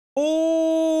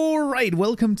Alright,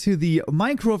 welcome to the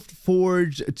Minecraft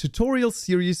Forge tutorial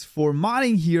series for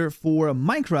modding here for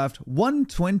Minecraft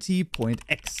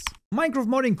 120.x. Minecraft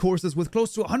modding courses with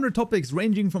close to 100 topics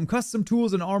ranging from custom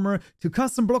tools and armor to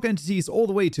custom block entities all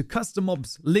the way to custom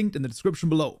mobs linked in the description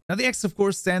below. Now the X of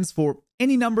course stands for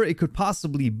any number it could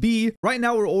possibly be. Right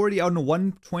now we're already on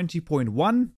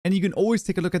 120.1 and you can always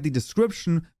take a look at the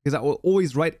description because I will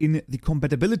always write in the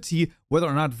compatibility whether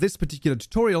or not this particular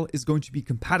tutorial is going to be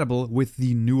compatible with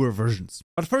the newer versions.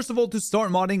 But first of all, to start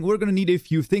modding, we're going to need a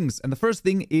few things. And the first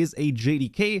thing is a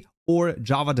JDK or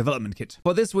Java Development Kit.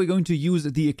 For this, we're going to use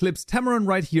the Eclipse Tamarin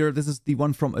right here. This is the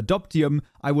one from Adoptium.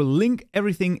 I will link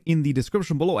everything in the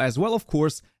description below as well, of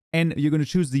course. And you're going to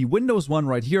choose the Windows one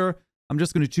right here. I'm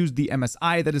just going to choose the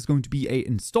MSI that is going to be a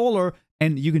installer,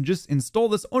 and you can just install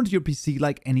this onto your PC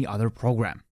like any other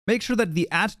program. Make sure that the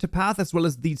add to path as well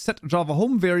as the set Java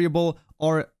home variable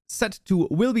are set to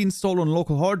will be installed on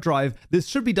local hard drive. This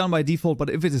should be done by default, but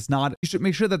if it is not, you should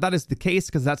make sure that that is the case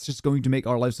because that's just going to make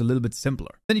our lives a little bit simpler.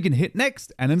 Then you can hit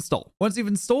next and install. Once you've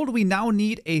installed, we now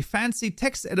need a fancy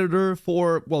text editor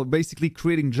for, well, basically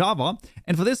creating Java.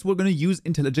 And for this, we're going to use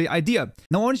IntelliJ IDEA.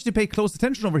 Now I want you to pay close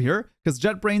attention over here because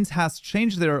JetBrains has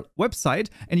changed their website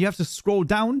and you have to scroll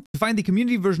down to find the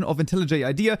community version of IntelliJ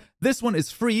IDEA. This one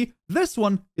is free. This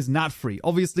one is not free.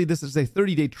 Obviously, this is a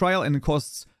 30-day trial and it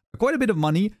costs quite a bit of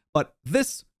money, but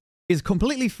this is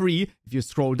completely free. If you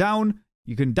scroll down,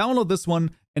 you can download this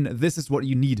one, and this is what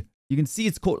you need. You can see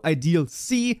it's called Ideal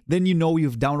C, then you know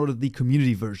you've downloaded the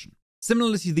community version.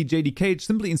 Similarly to the JDK,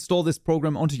 simply install this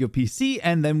program onto your PC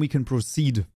and then we can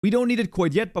proceed. We don't need it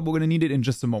quite yet, but we're going to need it in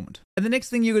just a moment. And the next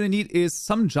thing you're going to need is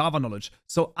some Java knowledge.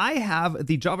 So I have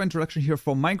the Java introduction here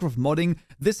for Minecraft modding.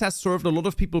 This has served a lot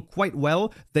of people quite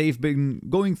well. They've been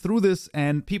going through this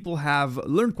and people have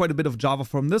learned quite a bit of Java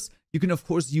from this. You can of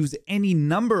course use any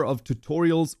number of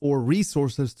tutorials or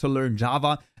resources to learn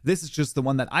Java. This is just the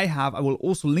one that I have. I will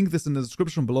also link this in the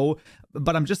description below,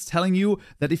 but I'm just telling you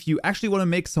that if you actually want to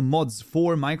make some mods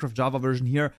for Minecraft Java version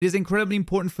here, it is incredibly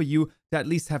important for you to at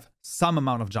least have some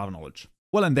amount of Java knowledge.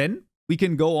 Well, and then we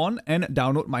can go on and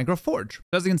download Minecraft Forge.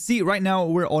 As you can see, right now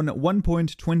we're on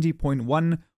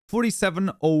 1.20.1,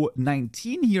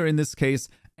 47.019 here in this case.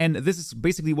 And this is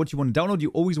basically what you want to download. You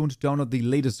always want to download the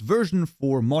latest version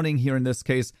for modding here in this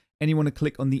case. And you want to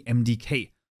click on the MDK.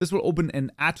 This will open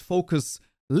an add focus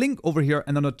link over here,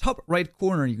 and on the top right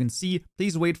corner you can see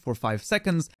please wait for 5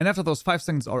 seconds, and after those 5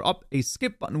 seconds are up, a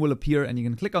skip button will appear and you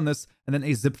can click on this and then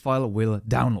a zip file will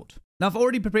download. Now I've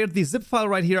already prepared the zip file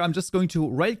right here. I'm just going to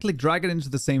right click, drag it into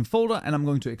the same folder, and I'm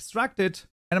going to extract it,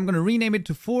 and I'm going to rename it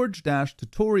to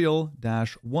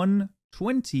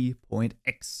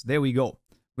forge-tutorial-120.x. there we go.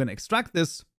 We're going to extract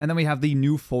this, and then we have the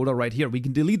new folder right here. We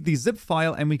can delete the zip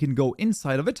file and we can go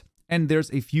inside of it, and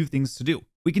there's a few things to do.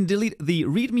 We can delete the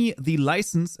README, the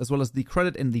license, as well as the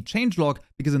credit and the changelog,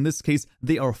 because in this case,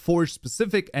 they are Forge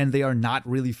specific and they are not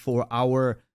really for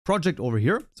our project over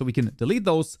here. So we can delete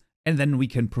those and then we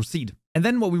can proceed. And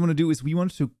then what we want to do is we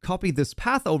want to copy this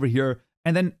path over here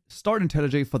and then start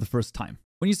IntelliJ for the first time.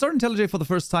 When you start IntelliJ for the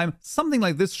first time, something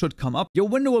like this should come up. Your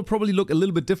window will probably look a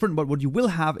little bit different, but what you will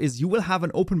have is you will have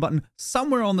an open button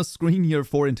somewhere on the screen here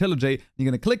for IntelliJ. You're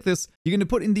going to click this. You're going to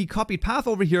put in the copied path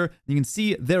over here. You can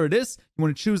see there it is. You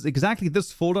want to choose exactly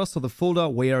this folder. So the folder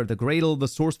where the Gradle, the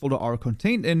source folder are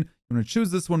contained in. You want to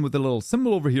choose this one with the little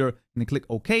symbol over here. You're going to click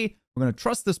OK. We're going to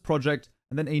trust this project.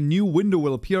 And then a new window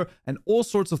will appear and all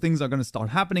sorts of things are going to start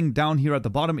happening down here at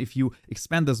the bottom. If you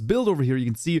expand this build over here, you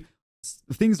can see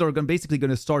things are basically going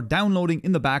to start downloading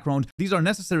in the background. These are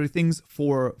necessary things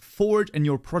for Forge and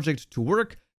your project to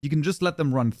work. You can just let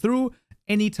them run through.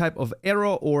 Any type of error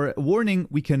or warning,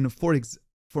 we can, for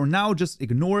now, just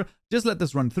ignore. Just let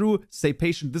this run through. Stay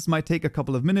patient. This might take a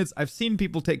couple of minutes. I've seen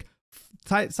people take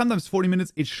sometimes 40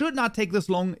 minutes. It should not take this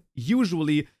long,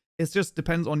 usually. It just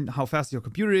depends on how fast your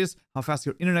computer is, how fast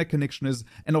your internet connection is,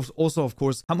 and also, of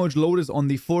course, how much load is on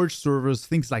the Forge servers,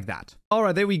 things like that. All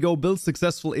right, there we go. Build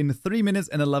successful in 3 minutes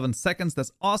and 11 seconds.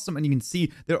 That's awesome. And you can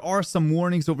see there are some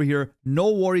warnings over here.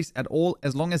 No worries at all.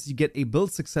 As long as you get a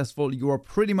build successful, you are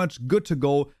pretty much good to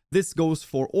go. This goes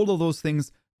for all of those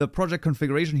things. The project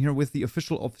configuration here with the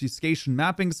official obfuscation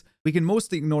mappings. We can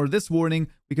mostly ignore this warning.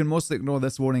 We can mostly ignore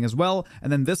this warning as well.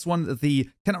 And then this one, the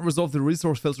cannot resolve the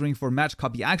resource filtering for match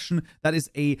copy action. That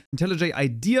is a IntelliJ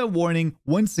IDEA warning.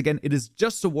 Once again, it is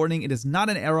just a warning. It is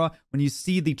not an error. When you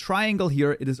see the triangle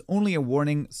here, it is only a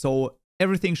warning. So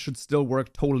everything should still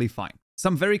work totally fine.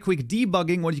 Some very quick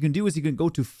debugging. What you can do is you can go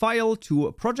to File,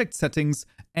 to Project Settings,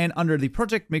 And under the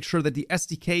project, make sure that the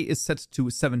SDK is set to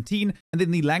 17, and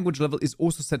then the language level is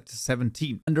also set to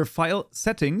 17. Under file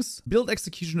settings, build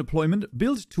execution deployment,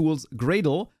 build tools,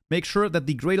 Gradle, make sure that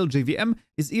the Gradle JVM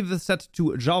is either set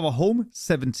to Java Home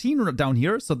 17 down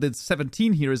here, so the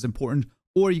 17 here is important,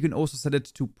 or you can also set it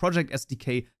to Project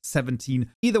SDK 17.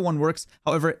 Either one works.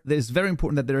 However, it is very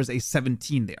important that there is a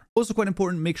 17 there. Also quite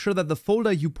important, make sure that the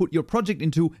folder you put your project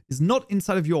into is not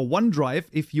inside of your OneDrive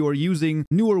if you are using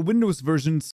newer Windows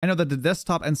versions. I know that the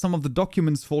desktop and some of the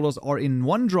documents folders are in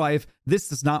OneDrive. This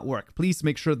does not work. Please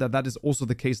make sure that that is also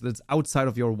the case, that it's outside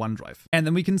of your OneDrive. And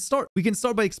then we can start. We can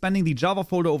start by expanding the Java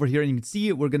folder over here, and you can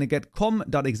see we're going to get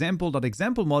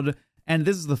com.example.example mod. And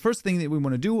this is the first thing that we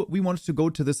want to do. We want to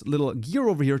go to this little gear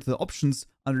over here to the options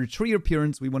under tree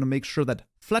appearance. We want to make sure that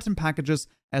flatten packages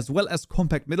as well as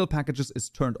compact middle packages is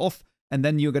turned off. And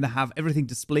then you're going to have everything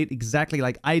displayed exactly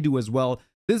like I do as well.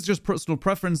 This is just personal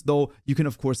preference, though. You can,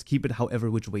 of course, keep it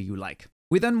however which way you like.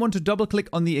 We then want to double click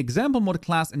on the example mod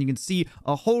class, and you can see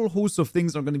a whole host of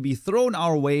things are going to be thrown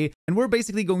our way, and we're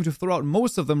basically going to throw out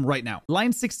most of them right now.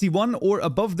 Line 61 or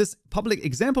above this public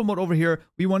example mod over here,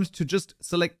 we want to just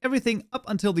select everything up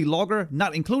until the logger,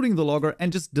 not including the logger,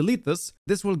 and just delete this.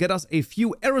 This will get us a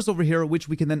few errors over here, which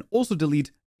we can then also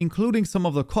delete, including some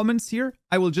of the comments here.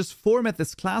 I will just format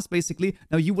this class basically.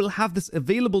 Now you will have this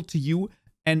available to you,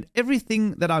 and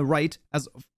everything that I write as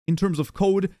in terms of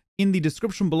code in the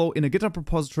description below in a GitHub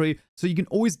repository, so you can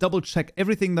always double check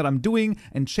everything that I'm doing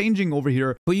and changing over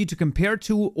here for you to compare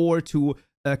to or to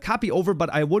copy over.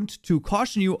 But I want to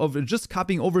caution you of just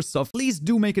copying over stuff. Please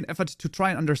do make an effort to try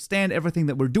and understand everything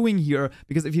that we're doing here,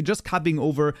 because if you're just copying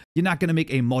over, you're not going to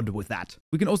make a mod with that.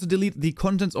 We can also delete the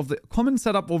contents of the common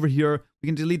setup over here. We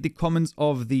can delete the comments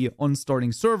of the on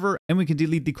starting server, and we can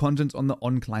delete the contents on the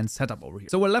on client setup over here.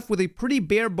 So we're left with a pretty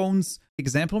bare bones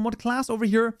example mod class over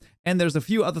here. And there's a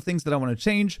few other things that I want to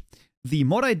change. The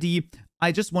mod ID,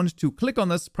 I just want to click on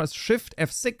this, press Shift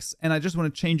F6, and I just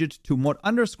want to change it to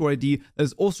mod_ID.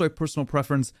 There's also a personal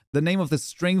preference. The name of the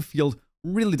string field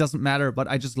really doesn't matter, but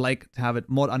I just like to have it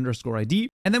mod_ID.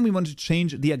 And then we want to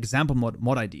change the example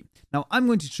mod ID. Now I'm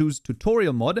going to choose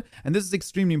tutorial mod, and this is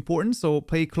extremely important, so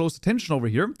pay close attention over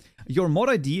here. Your mod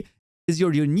ID is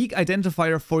your unique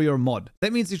identifier for your mod.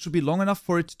 That means it should be long enough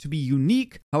for it to be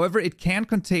unique. However, it can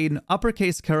contain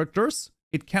uppercase characters.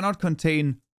 It cannot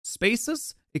contain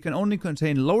spaces. It can only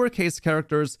contain lowercase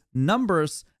characters,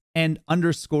 numbers, and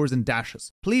underscores and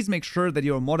dashes. Please make sure that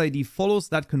your mod ID follows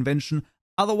that convention.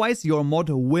 Otherwise, your mod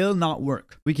will not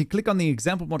work. We can click on the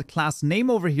example mod class name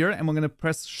over here, and we're going to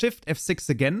press Shift F6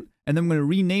 again. And then we're going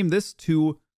to rename this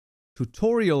to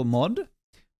tutorial mod.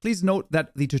 Please note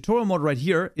that the tutorial mod right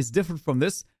here is different from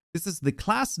this. This is the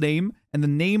class name and the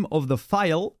name of the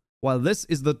file, while this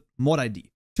is the mod ID.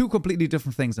 Two completely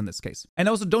different things in this case. And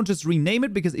also don't just rename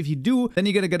it, because if you do, then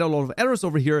you're going to get a lot of errors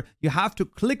over here. You have to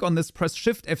click on this, press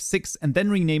Shift F6, and then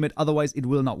rename it. Otherwise, it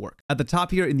will not work. At the top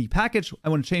here in the package, I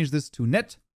want to change this to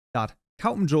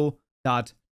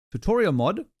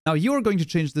net.kaupenjoe.tutorialmod. Now you're going to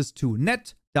change this to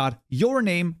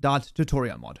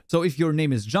net.yourname.tutorialmod. So if your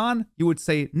name is John, you would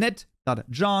say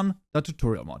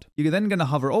net.john.tutorialmod. You're then going to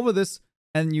hover over this,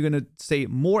 and you're going to say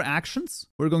more actions.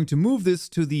 We're going to move this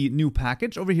to the new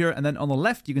package over here. And then on the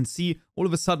left, you can see all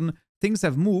of a sudden things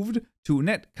have moved to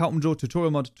net Kaupenjoe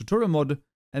tutorial mod.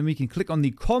 And we can click on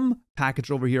the com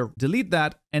package over here, delete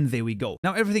that, and there we go.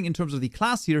 Now everything in terms of the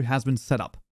class here has been set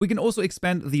up. We can also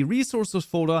expand the resources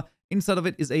folder. Inside of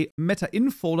it is a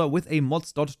meta-in folder with a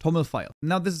mods.toml file.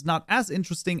 Now this is not as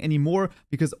interesting anymore,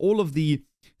 because all of the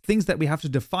things that we have to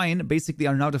define basically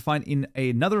are now defined in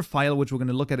another file, which we're going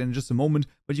to look at in just a moment.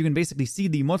 But you can basically see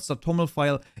the mods.toml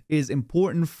file is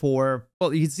important for,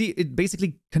 well, you can see it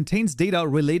basically contains data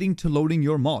relating to loading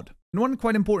your mod. And one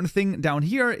quite important thing down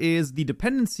here is the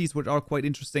dependencies, which are quite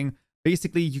interesting.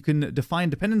 Basically, you can define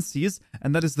dependencies,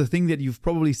 and that is the thing that you've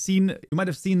probably seen. You might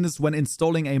have seen this when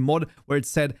installing a mod where it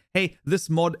said, hey, this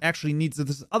mod actually needs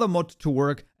this other mod to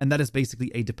work, and that is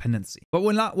basically a dependency. But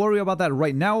we'll not worry about that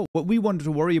right now. What we wanted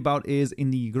to worry about is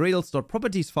in the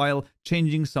gradles.properties file,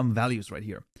 changing some values right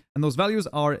here. And those values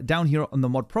are down here on the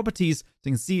mod properties. So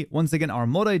you can see, once again, our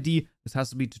mod ID, this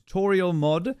has to be tutorial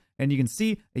mod, and you can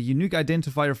see a unique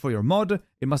identifier for your mod.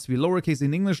 It must be lowercase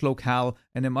in English locale,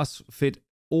 and it must fit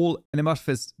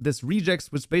this regex,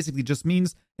 which basically just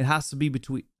means it has to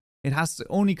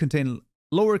only contain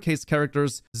lowercase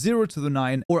characters 0 to the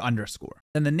 9 or underscore.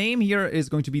 And the name here is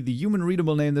going to be the human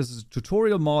readable name. This is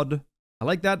tutorial mod. I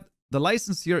like that. The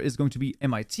license here is going to be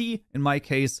MIT in my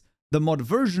case. The mod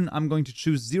version, I'm going to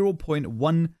choose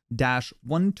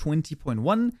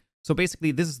 0.1-120.1. So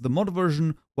basically, this is the mod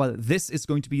version, while this is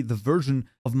going to be the version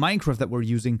of Minecraft that we're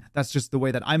using. That's just the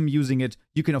way that I'm using it.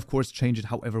 You can, of course, change it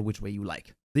however which way you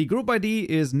like. The group ID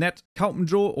is net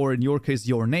Kaupenjoe, or in your case,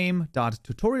 your name,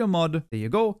 .tutorial mod. There you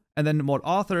go. And then mod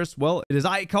authors, well, it is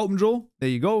I, Kaupenjoe. There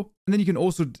you go. And then you can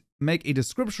also make a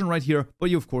description right here,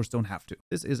 but you, of course, don't have to.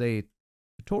 This is a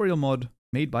tutorial mod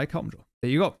made by Kaupenjoe.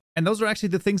 There you go. And those are actually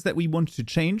the things that we want to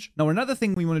change. Now, another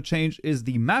thing we want to change is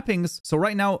the mappings. So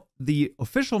right now, the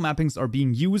official mappings are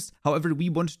being used. However, we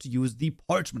want to use the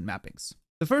parchment mappings.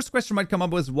 The first question might come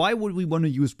up is, why would we want to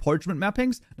use parchment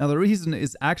mappings? Now, the reason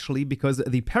is actually because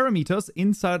the parameters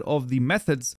inside of the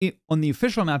methods on the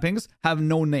official mappings have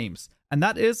no names. And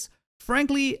that is,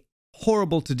 frankly,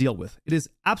 horrible to deal with. It is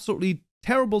absolutely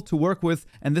terrible to work with.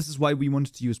 And this is why we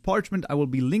want to use parchment. I will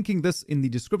be linking this in the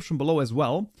description below as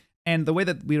well. And the way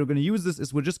that we are going to use this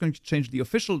is we're just going to change the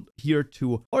official here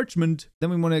to parchment. Then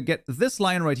we want to get this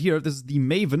line right here. This is the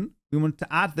Maven. We want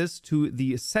to add this to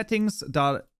the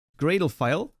settings.gradle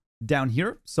file down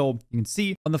here. So you can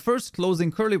see on the first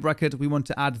closing curly bracket, we want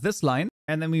to add this line.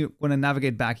 And then we want to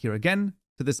navigate back here again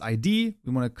to this ID.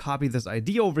 We want to copy this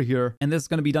ID over here. And this is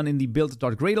going to be done in the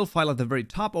build.gradle file at the very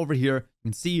top over here.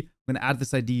 You can see I'm going to add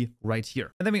this ID right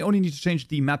here. And then we only need to change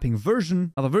the mapping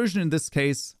version. Now the version in this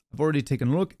case, I've already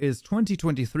taken a look, is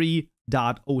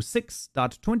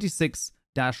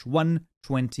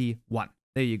 2023.06.26-121.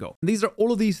 There you go. And these are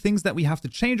all of these things that we have to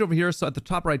change over here. So at the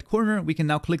top right corner, we can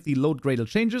now click the load Gradle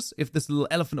changes. If this little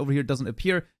elephant over here doesn't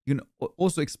appear, you can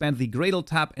also expand the Gradle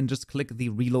tab and just click the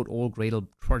reload all Gradle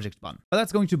project button. But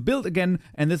that's going to build again.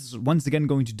 And this is once again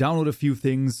going to download a few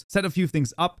things, set a few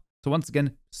things up. So once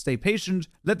again, stay patient,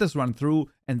 let this run through,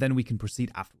 and then we can proceed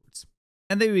afterwards.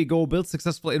 And there we go, build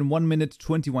successful in 1 minute,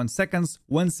 21 seconds.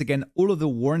 Once again, all of the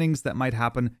warnings that might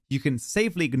happen, you can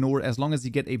safely ignore. As long as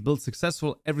you get a build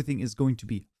successful, everything is going to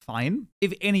be fine.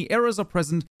 If any errors are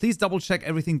present, please double check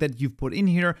everything that you've put in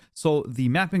here. So the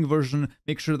mapping version,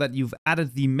 make sure that you've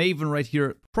added the Maven right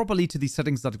here properly to the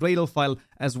settings.gradle file,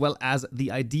 as well as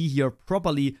the ID here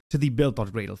properly to the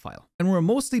build.gradle file. And we're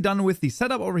mostly done with the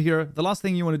setup over here. The last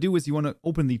thing you want to do is you want to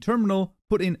open the terminal,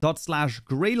 put in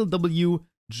 /gradlew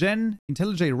gen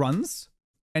IntelliJ runs,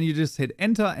 and you just hit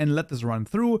enter and let this run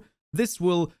through. This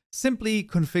will simply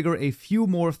configure a few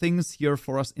more things here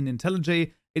for us in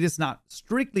IntelliJ. It is not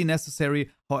strictly necessary.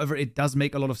 However, it does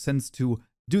make a lot of sense to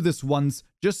do this once,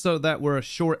 just so that we're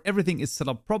sure everything is set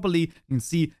up properly. You can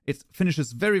see it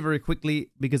finishes very, very quickly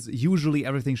because usually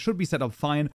everything should be set up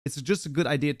fine. It's just a good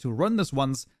idea to run this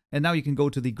once. And now you can go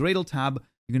to the Gradle tab.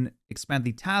 You can expand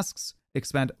the tasks,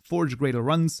 expand Forge Gradle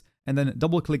runs, and then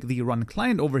double click the run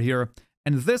client over here.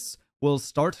 And this will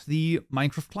start the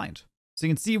Minecraft client. So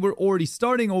you can see we're already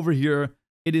starting over here.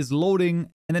 It is loading.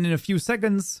 And then in a few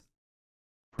seconds,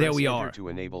 there we are. To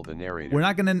enable the narrator. We're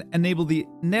not going to enable the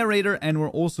narrator, and we're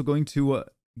also going to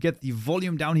get the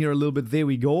volume down here a little bit. There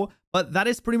we go. But that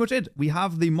is pretty much it. We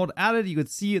have the mod added. You could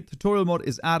see tutorial mod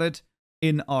is added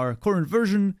in our current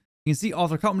version. You can see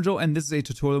author Kaupenjoe, and this is a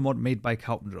tutorial mod made by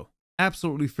Kaupenjoe.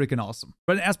 Absolutely freaking awesome.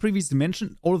 But as previously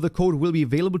mentioned, all of the code will be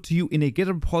available to you in a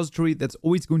GitHub repository that's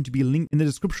always going to be linked in the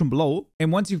description below.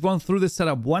 And once you've gone through this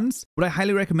setup once, what I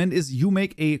highly recommend is you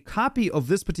make a copy of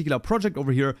this particular project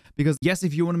over here, because yes,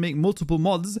 if you want to make multiple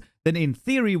mods, then in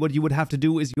theory, what you would have to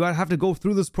do is you would have to go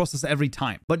through this process every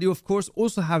time. But you, of course,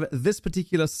 also have this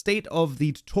particular state of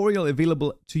the tutorial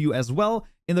available to you as well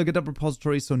in the GitHub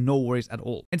repository, so no worries at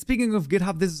all. And speaking of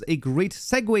GitHub, this is a great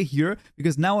segue here,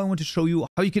 because now I want to show you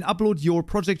how you can upload your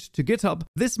project to GitHub.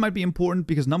 This might be important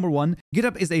because number one,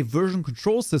 GitHub is a version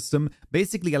control system,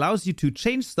 basically allows you to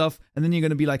change stuff, and then you're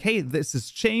going to be like, hey, this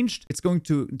is changed. It's going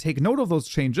to take note of those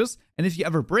changes. And if you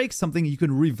ever break something, you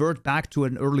can revert back to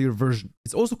an earlier version.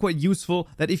 It's also quite useful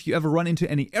that if you ever run into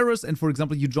any errors, and for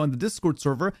example, you join the Discord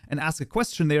server and ask a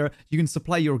question there, you can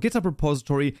supply your GitHub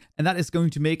repository, and that is going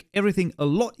to make everything a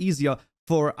lot easier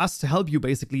for us to help you,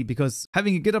 basically, because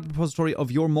having a GitHub repository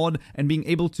of your mod and being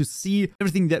able to see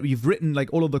everything that we've written,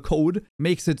 like all of the code,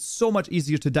 makes it so much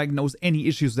easier to diagnose any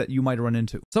issues that you might run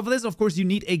into. So for this, of course, you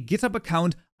need a GitHub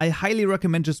account. I highly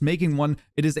recommend just making one.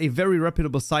 It is a very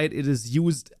reputable site. It is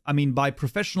used, by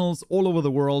professionals all over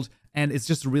the world, and it's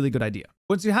just a really good idea.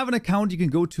 Once you have an account, you can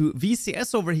go to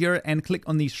VCS over here and click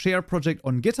on the Share Project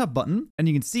on GitHub button, and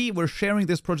you can see we're sharing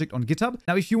this project on GitHub.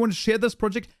 Now, if you want to share this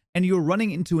project and you're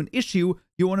running into an issue,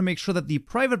 you want to make sure that the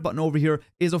private button over here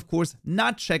is, of course,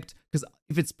 not checked, because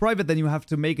if it's private, then you have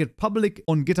to make it public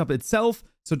on GitHub itself.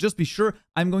 So just be sure.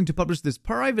 I'm going to publish this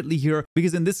privately here,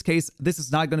 because in this case, this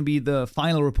is not going to be the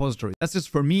final repository. That's just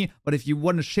for me. But if you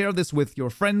want to share this with your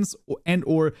friends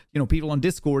or people on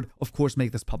Discord, of course,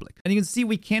 make this public. And you can see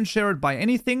we can share it by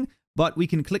anything. but we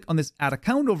can click on this add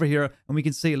account over here and we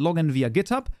can say login via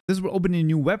GitHub. This will open a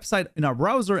new website in our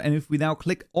browser. And if we now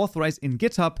click authorize in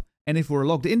GitHub, and if we're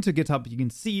logged into GitHub, you can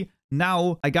see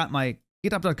now I got my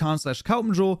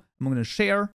github.com/Kaupenjoe. I'm going to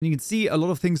share. And you can see a lot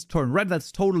of things turn red.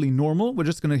 That's totally normal. We're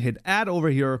just going to hit add over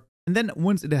here. And then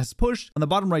once it has pushed, on the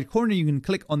bottom right corner, you can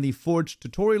click on the Forge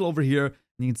tutorial over here.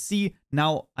 And you can see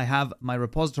now I have my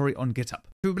repository on GitHub.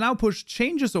 So we now push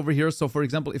changes over here. So for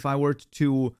example, if I were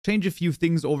to change a few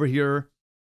things over here,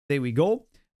 there we go.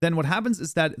 Then what happens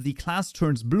is that the class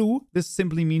turns blue. This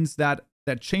simply means that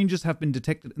changes have been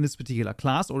detected in this particular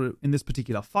class or in this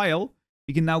particular file.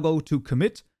 We can now go to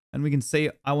commit and we can say,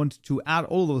 I want to add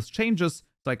all those changes,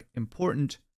 like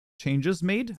important changes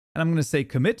made. And I'm going to say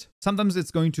commit. Sometimes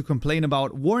it's going to complain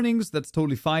about warnings. That's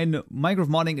totally fine. Minecraft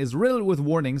modding is riddled with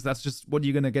warnings. That's just what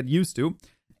you're going to get used to.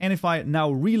 And if I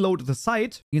now reload the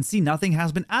site, you can see nothing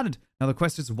has been added. Now the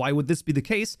question is, why would this be the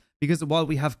case? Because while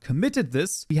we have committed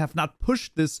this, we have not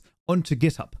pushed this onto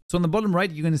GitHub. So on the bottom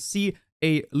right, you're going to see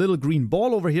a little green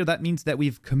ball over here. That means that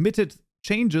we've committed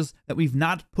changes that we've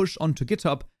not pushed onto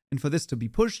GitHub. And for this to be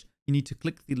pushed, you need to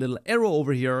click the little arrow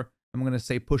over here. I'm going to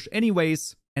say push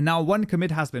anyways. And now one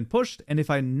commit has been pushed. And if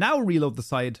I now reload the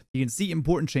site, you can see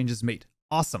important changes made.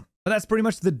 Awesome. But that's pretty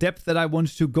much the depth that I want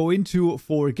to go into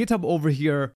for GitHub over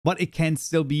here. But it can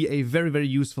still be a very, very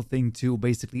useful thing to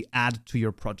basically add to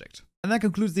your project. And that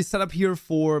concludes the setup here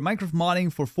for Minecraft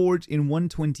modding for Forge in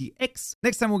 120x.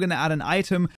 Next time we're going to add an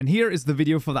item. And here is the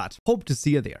video for that. Hope to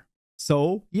see you there.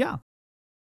 So yeah.